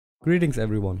Greetings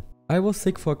everyone. I was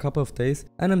sick for a couple of days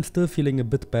and I'm still feeling a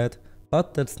bit bad,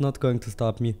 but that's not going to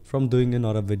stop me from doing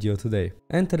another video today.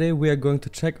 And today we are going to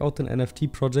check out an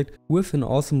NFT project with an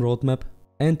awesome roadmap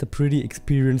and a pretty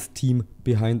experienced team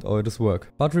behind all this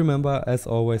work. But remember, as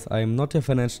always, I am not your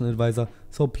financial advisor,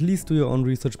 so please do your own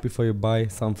research before you buy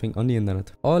something on the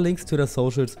internet. All links to their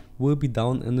socials will be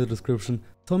down in the description,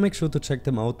 so make sure to check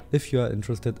them out if you are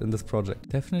interested in this project.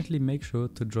 Definitely make sure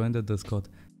to join the Discord.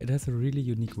 It has a really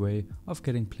unique way of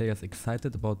getting players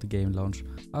excited about the game launch.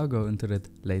 I'll go into that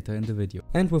later in the video.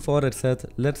 And with all that said,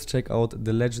 let's check out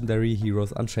the legendary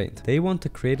Heroes Unchained. They want to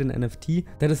create an NFT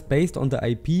that is based on the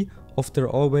IP of their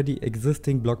already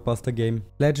existing blockbuster game,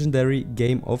 Legendary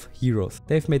Game of Heroes.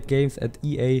 They've made games at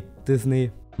EA,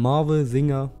 Disney, Marvel,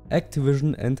 Zynga,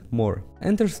 Activision and more.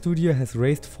 And their studio has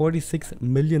raised $46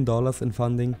 million in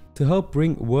funding to help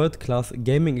bring world-class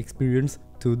gaming experience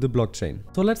to the blockchain.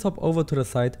 So let's hop over to the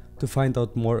site to find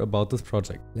out more about this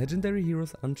project. Legendary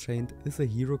Heroes Unchained is a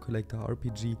hero collector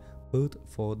RPG built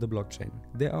for the blockchain.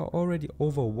 There are already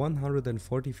over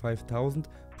 145,000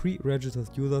 pre-registered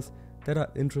users that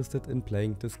are interested in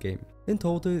playing this game. In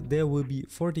total, there will be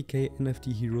 40k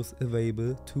NFT heroes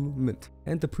available to mint.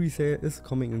 And the pre-sale is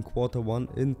coming in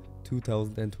Q1 in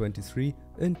 2023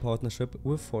 in partnership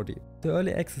with 40. The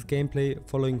early access gameplay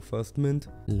following first mint,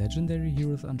 Legendary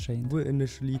Heroes Unchained, will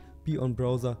initially be on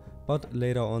browser, but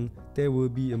later on there will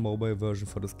be a mobile version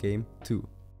for this game too.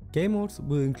 Game modes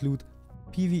will include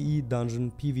PvE,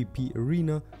 dungeon, PvP,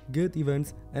 arena, guild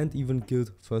events and even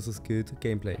guild versus guild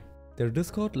gameplay. Their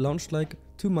Discord launched like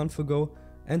 2 months ago,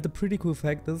 and the pretty cool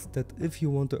fact is that if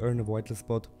you want to earn a whitelist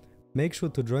spot, make sure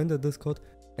to join the Discord,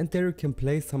 and there you can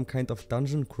play some kind of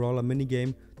dungeon crawler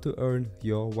minigame to earn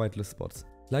your whitelist spots.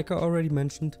 Like I already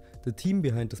mentioned, the team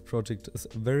behind this project is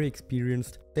very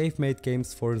experienced. They've made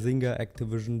games for Zynga,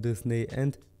 Activision, Disney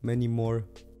and many more.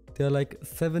 There are like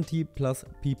 70 plus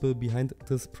people behind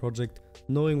this project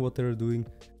knowing what they're doing,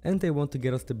 and they want to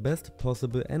get us the best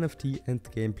possible NFT and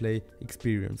gameplay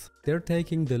experience. They're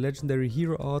taking the legendary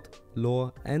hero art,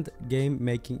 lore and game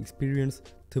making experience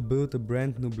to build a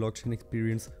brand new blockchain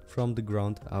experience from the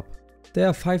ground up. There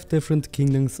are 5 different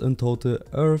kingdoms in total: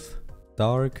 Earth,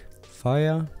 Dark,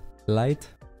 Fire, Light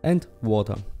and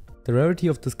Water. The rarity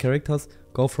of these characters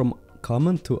go from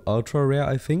common to ultra rare,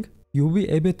 I think. You will be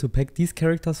able to pack these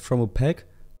characters from a pack,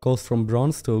 goes from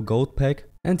bronze to a gold pack,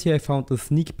 and here I found a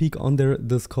sneak peek on their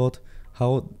Discord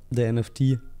how the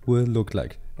NFT will look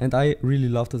like. And I really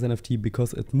love this NFT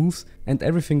because it moves, and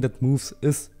everything that moves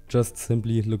is just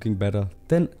simply looking better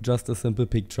than just a simple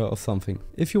picture of something.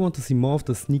 If you want to see more of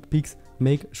the sneak peeks,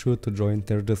 make sure to join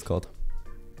their Discord.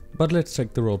 But let's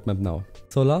check the roadmap now.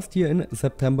 So last year in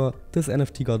September this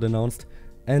NFT got announced,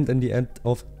 and in the end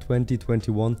of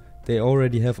 2021 they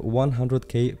already have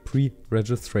 100k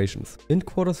pre-registrations. In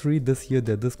Q3 this year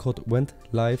their Discord went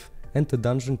live and the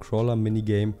dungeon crawler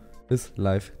minigame is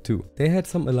live too. They had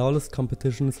some allowlist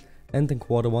competitions, and in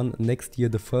Q1 next year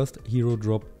the first hero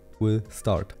drop will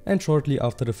start. And shortly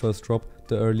after the first drop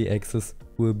the early access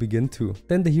will begin too.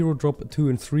 Then the hero drop 2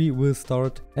 and 3 will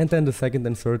start, and then the second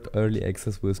and third early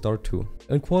access will start too.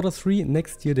 In Q3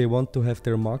 next year they want to have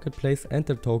their marketplace and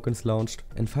their tokens launched,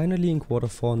 and finally in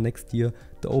Q4 next year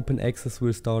the open access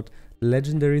will start.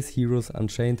 Legendary's Heroes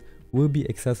Unchained will be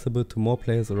accessible to more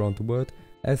players around the world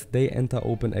as they enter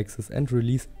open access and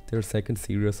release their second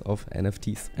series of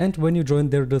NFTs. And when you join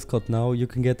their Discord now, you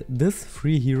can get this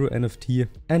free hero NFT,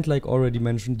 and like already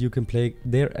mentioned, you can play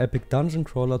their epic dungeon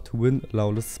crawler to win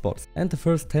allowlist spots. And the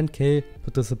first 10k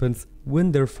participants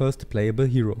win their first playable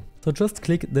hero. So just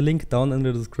click the link down in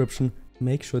the description,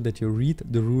 make sure that you read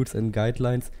the rules and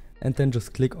guidelines, and then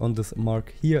just click on this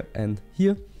mark here, and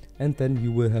then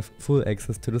you will have full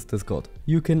access to this Discord.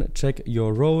 You can check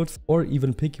your roles or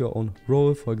even pick your own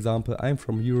role. For example, I'm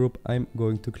from Europe, I'm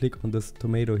going to click on this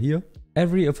tomato here.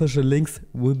 Every official links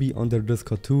will be on their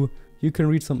Discord too. You can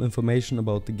read some information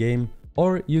about the game,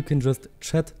 or you can just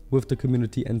chat with the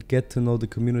community and get to know the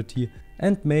community,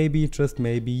 and maybe, just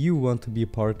maybe, you want to be a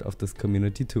part of this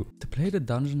community too. To play the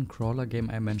dungeon crawler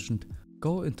game I mentioned,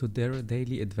 go into their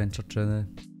daily adventure channel.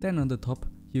 Then on the top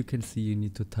you can see you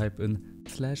need to type in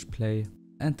 /play,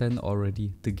 and then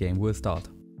already the game will start.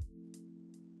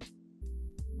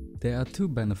 There are 2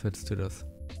 benefits to this.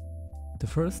 The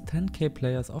first 10k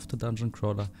players of the dungeon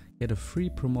crawler get a free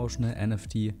promotional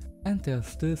NFT, and there are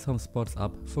still some spots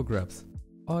up for grabs.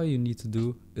 All you need to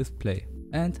do is play,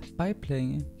 and by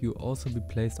playing you also be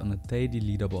placed on a daily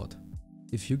leaderboard.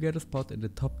 If you get a spot in the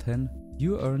top 10,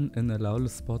 you earn an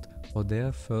allowlist spot for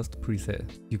their first presale.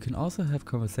 You can also have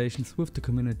conversations with the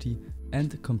community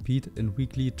and compete in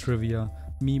weekly trivia,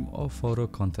 meme or photo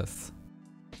contests.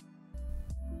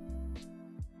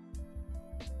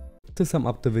 to sum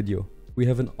up the video, we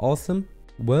have an awesome,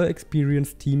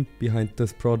 well-experienced team behind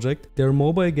this project. Their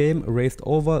mobile game raised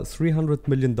over $300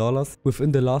 million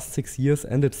within the last 6 years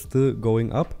and it's still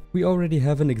going up. We already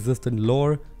have an existing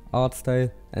lore, art style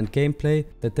and gameplay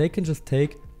that they can just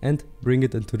take and bring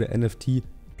it into the NFT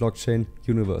blockchain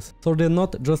universe. So they're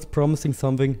not just promising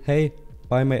something, hey,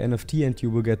 buy my NFT and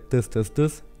you will get this.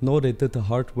 No, they did the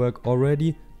hard work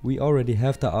already. We already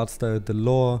have the art style, the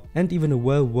lore and even a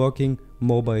well-working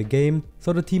mobile game.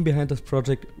 So the team behind this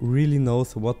project really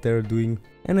knows what they're doing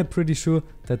and I'm pretty sure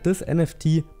that this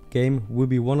NFT game will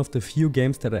be one of the few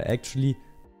games that are actually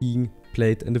being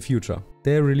played in the future.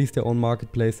 They release their own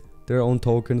marketplace, their own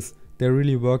tokens, they're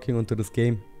really working onto this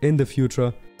game in the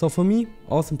future. So for me,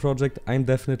 awesome project, I'm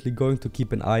definitely going to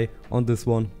keep an eye on this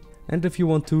one. And if you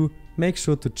want to, make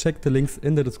sure to check the links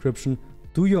in the description,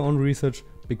 do your own research,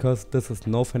 because this is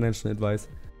no financial advice,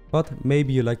 but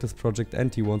maybe you like this project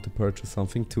and you want to purchase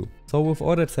something too. So with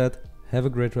all that said, have a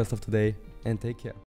great rest of the day and take care.